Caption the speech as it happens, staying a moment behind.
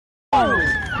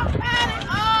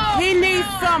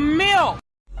some milk.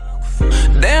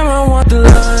 Damn, I want the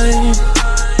line.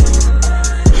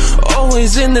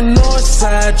 Always in the north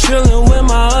side, chilling with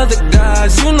my other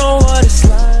guys. You know what it's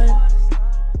like.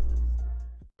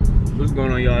 What's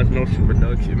going on, y'all? It's No Shoe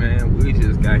Production, man. We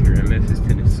just got here in Memphis,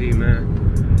 Tennessee, man.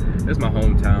 It's my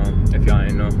hometown, if y'all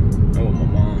ain't know. I'm with my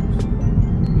mom's.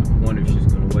 Wonder if she's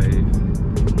gonna wave.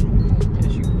 Yeah,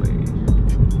 she can wave.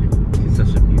 She's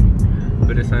such a beauty.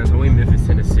 But it's time, so we in Memphis,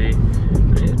 Tennessee.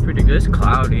 Man, it's pretty good. It's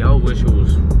cloudy. I wish it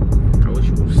was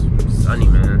sunny,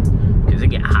 man. Cause it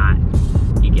get hot.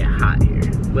 It get hot here.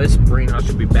 But it's spring. I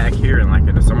should be back here in like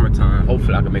in the summertime.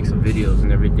 Hopefully I can make some videos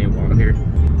and everything while I'm here.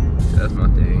 So that's my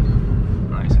thing.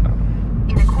 Nice out.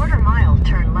 In a quarter mile,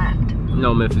 turn left. You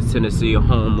know, Memphis, Tennessee,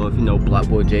 home of, you know, Block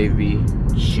Boy JV,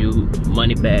 Shoot,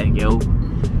 Moneybag, yo,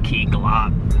 Key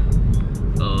Glock,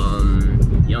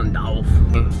 Young Dolph.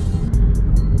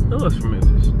 Who else from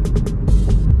Memphis?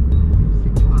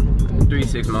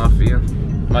 3-6 Mafia.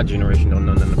 My generation don't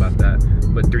know nothing about that.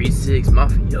 But 3-6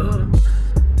 Mafia.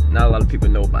 Not a lot of people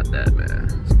know about that, man.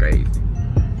 It's crazy.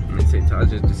 At the same time, I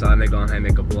just decided to go ahead and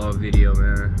make a vlog video,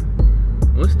 man.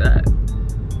 What's that?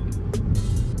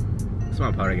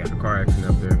 Somebody probably got a car accident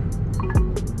up there.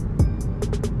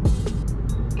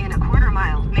 In a quarter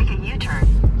mile, make a U-turn.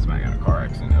 Somebody got a car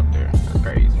accident up there. That's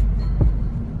crazy.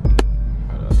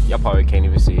 Y'all probably can't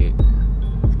even see it.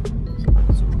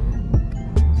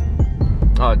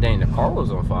 Oh dang, the car was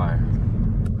on fire.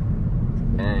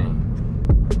 Dang.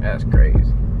 That's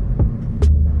crazy.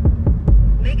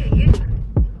 Make a U-turn.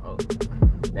 Oh,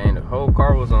 dang, the whole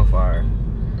car was on fire.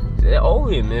 They're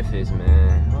only in Memphis,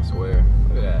 man. I swear.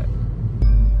 Look at that.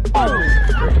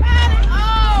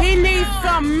 He needs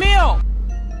some milk.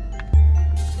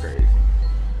 It's crazy.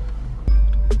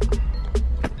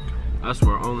 I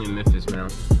swear, only in Memphis, man.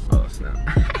 Oh, snap.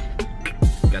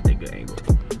 Got that good angle.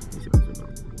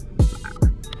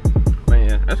 Man,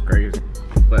 yeah, that's crazy.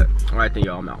 But, alright then,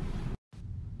 y'all, I'm out.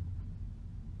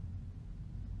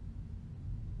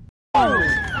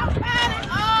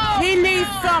 He needs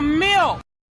some milk.